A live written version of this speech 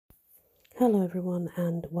Hello everyone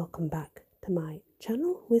and welcome back to my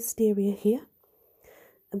channel. Wisteria here.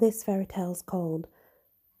 This fairy tale is called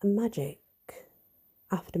Magic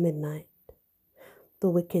After Midnight. The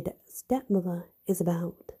wicked stepmother is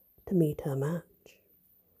about to meet her match.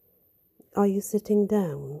 Are you sitting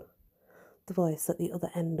down? The voice at the other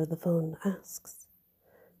end of the phone asks.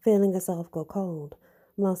 Feeling herself go cold,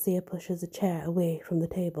 Marcia pushes a chair away from the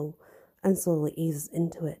table and slowly eases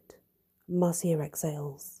into it. Marcia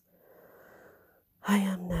exhales. I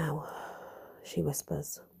am now, she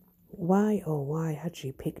whispers. Why, oh why, had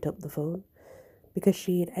she picked up the phone? Because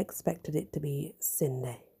she had expected it to be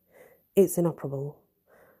Cindy. It's inoperable.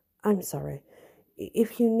 I'm sorry.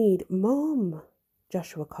 If you need... Mom!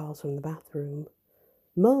 Joshua calls from the bathroom.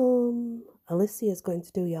 Mom! Alicia's going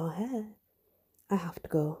to do your hair. I have to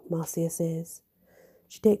go, Marcia says.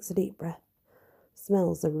 She takes a deep breath,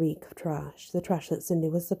 smells the reek of trash, the trash that Cindy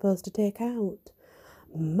was supposed to take out.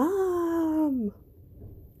 Mom!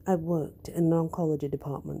 I've worked in an oncology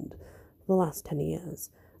department for the last 10 years.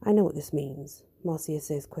 I know what this means, Marcia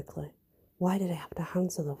says quickly. Why did I have to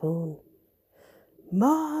answer the phone?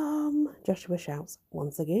 Mom! Joshua shouts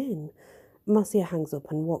once again. Marcia hangs up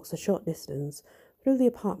and walks a short distance through the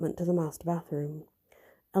apartment to the master bathroom.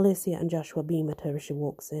 Alicia and Joshua beam at her as she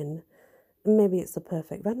walks in. Maybe it's the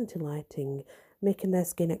perfect vanity lighting, making their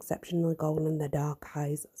skin exceptionally golden and their dark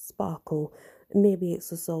eyes sparkle. Maybe it's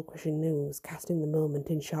the soul-crushing news, casting the moment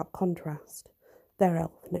in sharp contrast. Their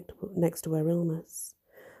elf next to her illness.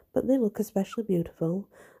 But they look especially beautiful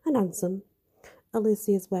and handsome.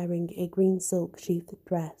 Alicia is wearing a green silk sheathed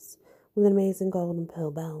dress with an amazing gold and pearl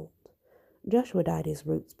belt. Joshua dyed his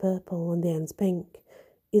roots purple and the ends pink.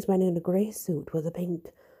 He's wearing a grey suit with a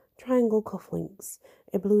pink triangle cufflinks,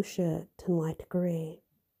 a blue shirt and light grey.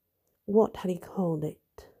 What had he called it?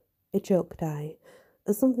 A choke tie.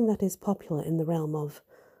 As something that is popular in the realm of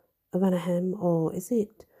Vanahem, or is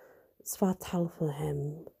it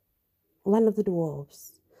Svartalfheim, land of the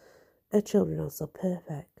dwarves? Her children are so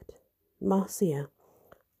perfect. Marcia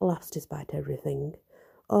laughs despite everything,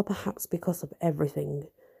 or perhaps because of everything.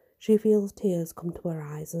 She feels tears come to her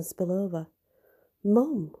eyes and spill over.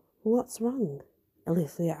 Mum, what's wrong?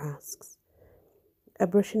 Alicia asks. A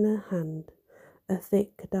brush in her hand. Her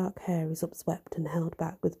thick, dark hair is upswept and held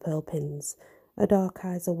back with pearl pins. Her dark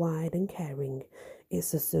eyes are wide and caring.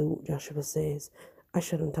 It's the suit, Joshua says. I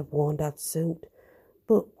shouldn't have worn Dad's suit.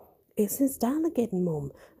 But it's in style again,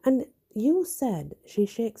 Mum. And you said... She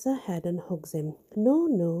shakes her head and hugs him.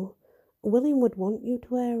 No. William would want you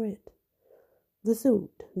to wear it. The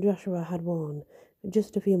suit Joshua had worn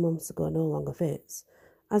just a few months ago no longer fits,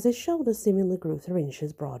 as his shoulders seemingly grew 3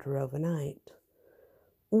 inches broader overnight.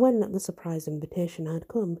 When the surprise invitation had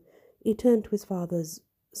come, he turned to his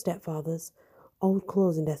stepfather's old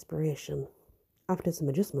clothes in desperation. After some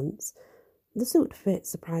adjustments, the suit fits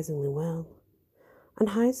surprisingly well, and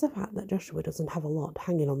hides the fact that Joshua doesn't have a lot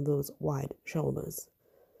hanging on those wide shoulders.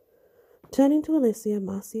 Turning to Alicia,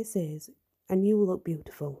 Marcia says, and you look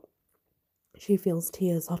beautiful. She feels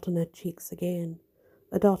tears hot on her cheeks again.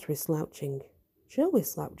 Her daughter is slouching. She always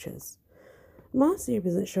slouches. Marcia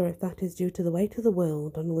isn't sure if that is due to the weight of the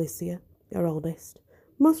world on Alicia, her oldest,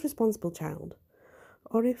 most responsible child,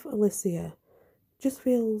 or if Alicia just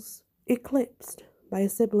feels eclipsed by her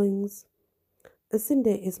siblings.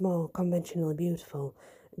 Cindy is more conventionally beautiful.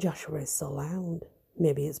 Joshua is so loud.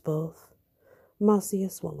 Maybe it's both. Marcia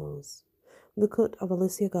swallows. The cut of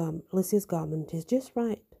Alicia's garment is just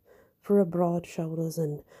right for her broad shoulders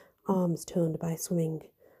and arms toned by swimming.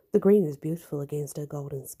 The green is beautiful against her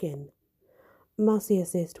golden skin. Marcia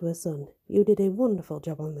says to her son, You did a wonderful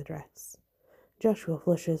job on the dress. Joshua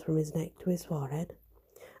flushes from his neck to his forehead.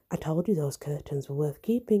 I told you those curtains were worth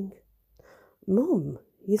keeping. Mum,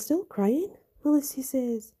 you still crying? Alicia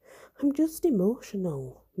says. I'm just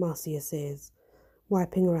emotional, Marcia says,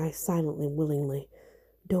 wiping her eyes silently, willingly.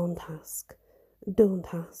 Don't ask.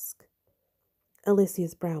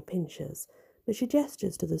 Alicia's brow pinches, but she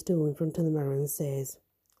gestures to the stool in front of the mirror and says,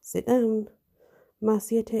 Sit down.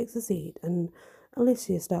 Marcia takes a seat and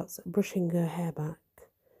Alicia starts brushing her hair back.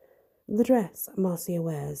 The dress Marcia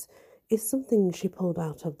wears is something she pulled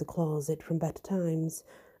out of the closet from better times.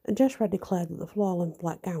 Joshua declared that the floor-length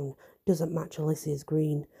black gown doesn't match Alicia's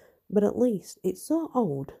green, but at least it's so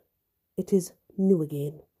old it is new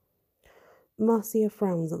again. Marcia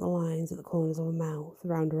frowns at the lines at the corners of her mouth,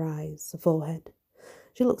 around her eyes, her forehead.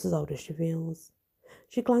 She looks as old as she feels.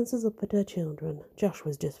 She glances up at her children.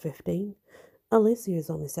 Joshua's just 15. Alicia is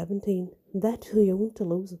only 17. They're too young to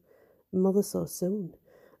lose mother so soon,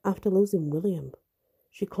 after losing William.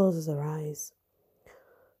 She closes her eyes.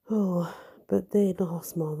 Oh, but they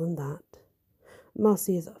lost more than that.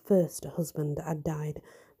 Marcia's first husband had died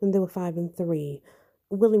when they were 5 and 3.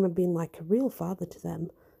 William had been like a real father to them.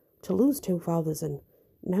 To lose 2 fathers and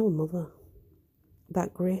now a mother.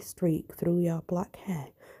 That grey streak through your black hair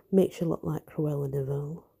makes you look like Cruella de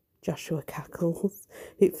Vil. Joshua cackles.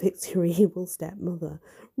 It fits your evil stepmother.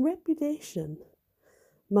 Reputation.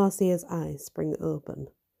 Marcia's eyes spring open.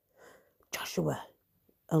 Joshua,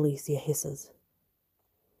 Alicia hisses,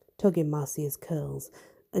 tugging Marcia's curls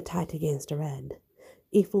tight against her head.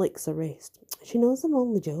 He flicks her wrist. She knows I'm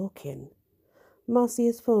only joking.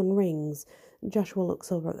 Marcia's phone rings. Joshua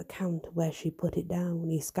looks over at the counter where she put it down.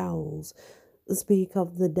 He scowls. Speak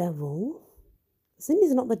of the devil.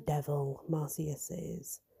 Cindy's not the devil, Marcia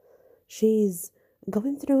says. She's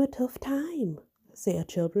going through a tough time, say her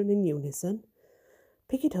children in unison.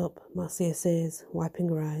 Pick it up, Marcia says, wiping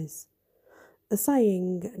her eyes.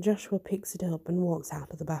 Sighing, Joshua picks it up and walks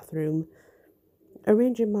out of the bathroom.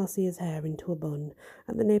 Arranging Marcia's hair into a bun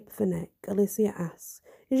at the nape of her neck, Alicia asks,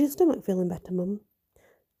 Is your stomach feeling better, Mum?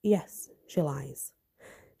 Yes, she lies.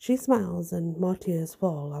 She smiles and more tears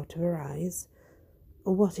fall out of her eyes.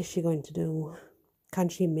 What is she going to do? Can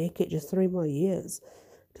she make it just 3 more years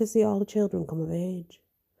to see all the children come of age?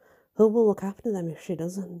 Who will look after them if she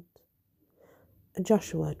doesn't?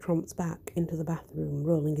 Joshua tromps back into the bathroom,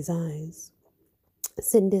 rolling his eyes.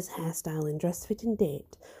 Cindy's hairstyling, dress-fitting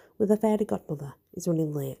date with her fairy godmother is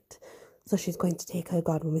running late, so she's going to take her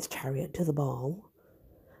godmother's chariot to the ball.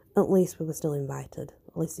 At least we were still invited,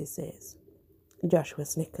 Alicia says. Joshua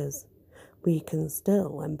snickers. We can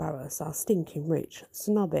still embarrass our stinking rich,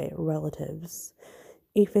 snobby relatives.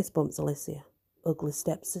 He fist bumps Alicia. Ugly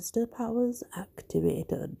stepsister powers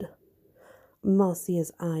activated.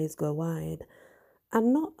 Marcia's eyes go wide,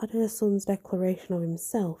 and not at her son's declaration of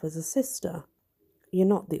himself as a sister. You're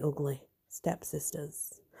not the ugly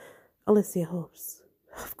stepsisters. Alicia huffs.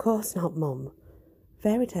 Of course not, Mum.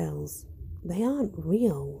 Fairy tales, they aren't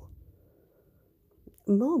real.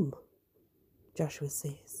 Mum, Joshua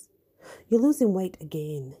says, you're losing weight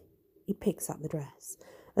again. He picks at the dress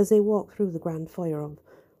as they walk through the grand foyer of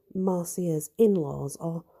Marcia's in-laws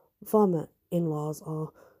or former in-laws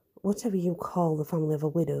or whatever you call the family of a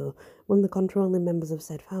widow when the controlling members of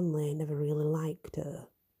said family never really liked her.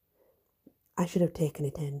 I should have taken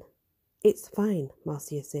it in. It's fine,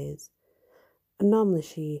 Marcia says. Normally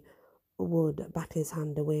she would bat his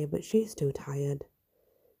hand away, but she's too tired.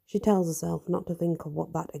 She tells herself not to think of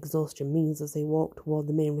what that exhaustion means as they walk toward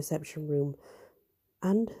the main reception room,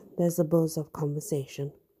 and there's a buzz of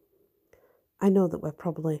conversation. I know that we're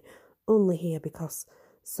probably only here because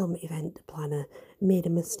some event planner made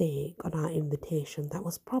a mistake on our invitation that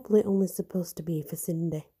was probably only supposed to be for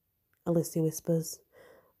Cindy, Alicia whispers.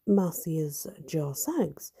 Marcia's jaw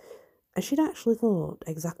sags, as she'd actually thought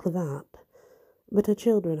exactly that, but her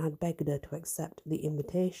children had begged her to accept the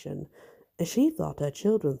invitation, as she thought her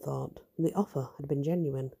children thought the offer had been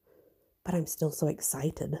genuine. But I'm still so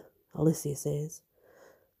excited, Alicia says.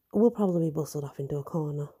 We'll probably be bustled off into a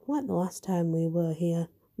corner, like the last time we were here,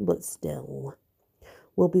 but still.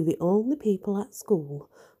 We'll be the only people at school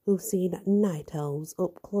who've seen night elves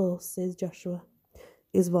up close, says Joshua,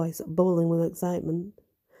 his voice bubbling with excitement.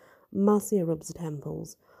 Marcia rubs her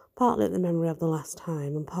temples, partly at the memory of the last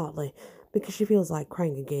time and partly because she feels like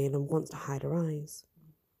crying again and wants to hide her eyes.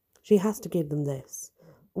 She has to give them this,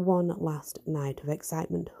 one last night of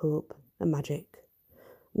excitement, hope, and magic.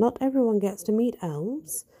 Not everyone gets to meet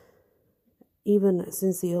elves, even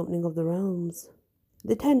since the opening of the realms.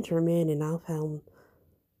 They tend to remain in Elfhelm.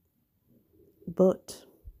 But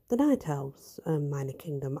the Night Elves, a minor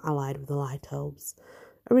kingdom allied with the Light Elves,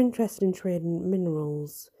 are interested in trading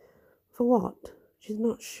minerals. For what? She's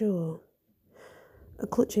not sure.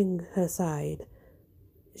 Clutching her side,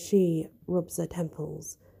 she rubs her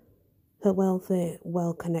temples. Her wealthy,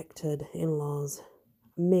 well-connected in-laws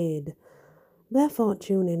made their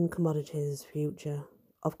fortune in commodities future.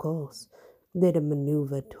 Of course, they'd have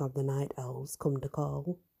manoeuvred to have the Night Elves come to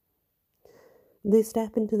call. They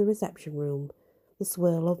step into the reception room. The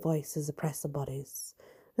swirl of voices oppress their bodies.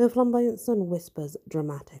 Her flamboyant son whispers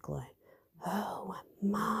dramatically, Oh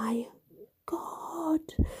my God!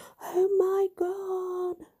 Oh my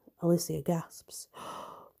God! Alicia gasps.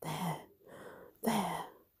 There.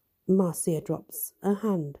 Marcia drops a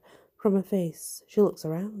hand from her face. She looks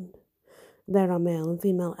around. There are male and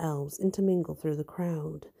female elves intermingled through the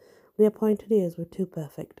crowd. They are pointed ears with 2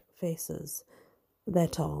 perfect faces. They're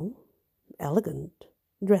tall, elegant,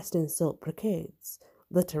 dressed in silk brocades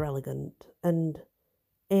that are elegant and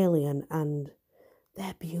alien, and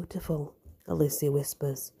they're beautiful, Alicia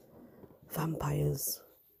whispers. Vampires,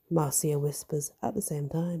 Marcia whispers at the same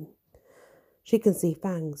time. She can see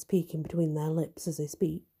fangs peeking between their lips as they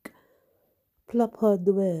speak. Plop hold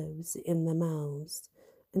the words in their mouths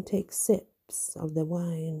and take sips of their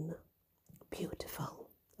wine. Beautiful,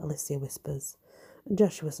 Alicia whispers.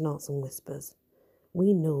 Joshua snorts and whispers.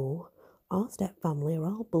 We know. Our stepfamily are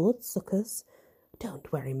all bloodsuckers.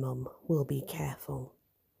 Don't worry, Mum. We'll be careful.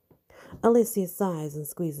 Alicia sighs and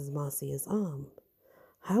squeezes Marcia's arm.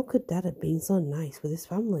 How could Dad have been so nice with his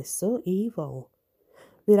family, so evil?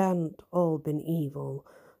 They hadn't all been evil.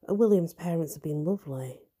 William's parents had been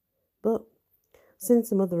lovely. But since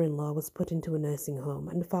the mother-in-law was put into a nursing home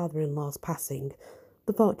and the father-in-law's passing,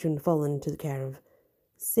 the fortune had fallen into the care of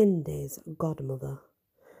Cindy's godmother.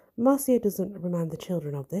 Marcia doesn't remind the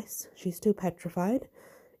children of this. She's too petrified.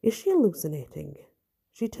 Is she hallucinating?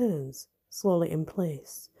 She turns, slowly in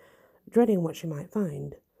place, dreading what she might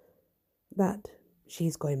find. That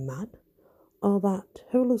she's going mad, or that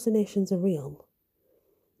her hallucinations are real.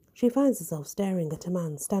 She finds herself staring at a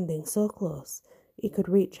man standing so close he could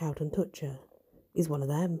reach out and touch her. He's one of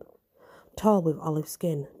them. Tall with olive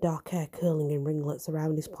skin, dark hair curling in ringlets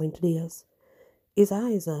around his pointed ears. His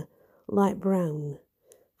eyes are light brown,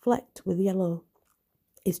 flecked with yellow.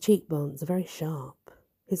 His cheekbones are very sharp.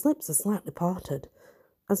 His lips are slightly parted,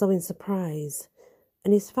 as though in surprise,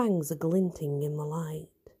 and his fangs are glinting in the light.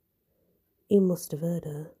 He must have heard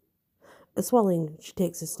her. Swallowing, she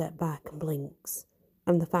takes a step back and blinks,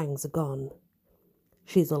 and the fangs are gone.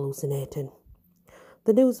 She's hallucinating.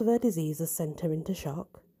 The news of her disease has sent her into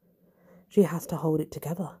shock. She has to hold it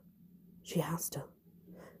together. She has to.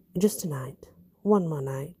 Just tonight. One more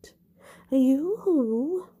night.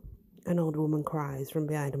 Yoo-hoo! An old woman cries from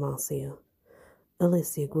behind Marcia.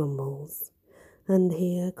 Alicia grumbles. And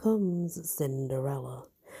here comes Cinderella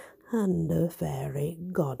and her fairy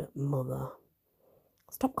godmother.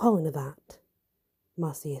 Stop calling her that,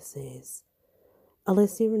 Marcia says.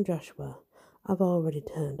 Alicia and Joshua have already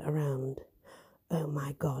turned around. Oh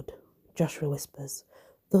my God, Joshua whispers.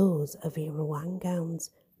 Those are Vera Wang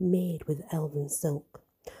gowns made with elven silk.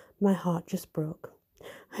 My heart just broke.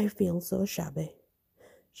 I feel so shabby.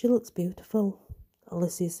 She looks beautiful,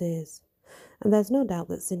 Alicia says. And there's no doubt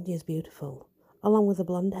that Cindy is beautiful. Along with the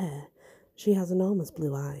blonde hair, she has enormous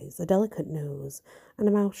blue eyes, a delicate nose, and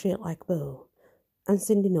a mouth shaped like a bow. And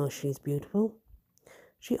Cindy knows she's beautiful.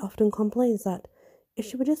 She often complains that if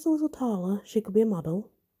she were just a little taller, she could be a model.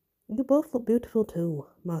 You both look beautiful too,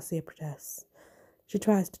 Marcia protests. She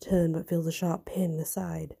tries to turn but feels a sharp pain in the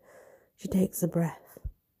side. She takes a breath.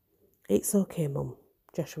 It's okay, Mum,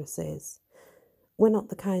 Joshua says. We're not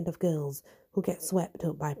the kind of girls who get swept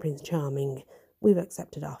up by Prince Charming. We've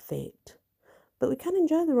accepted our fate. But we can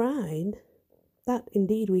enjoy the ride. That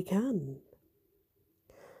indeed we can.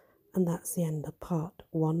 And that's the end of part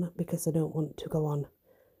 1, because I don't want to go on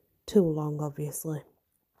too long, obviously.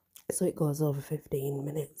 So it goes over 15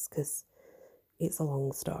 minutes, because it's a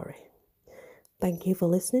long story. Thank you for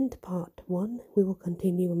listening to part 1. We will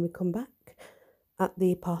continue when we come back at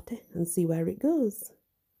the party and see where it goes.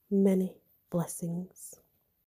 Many blessings.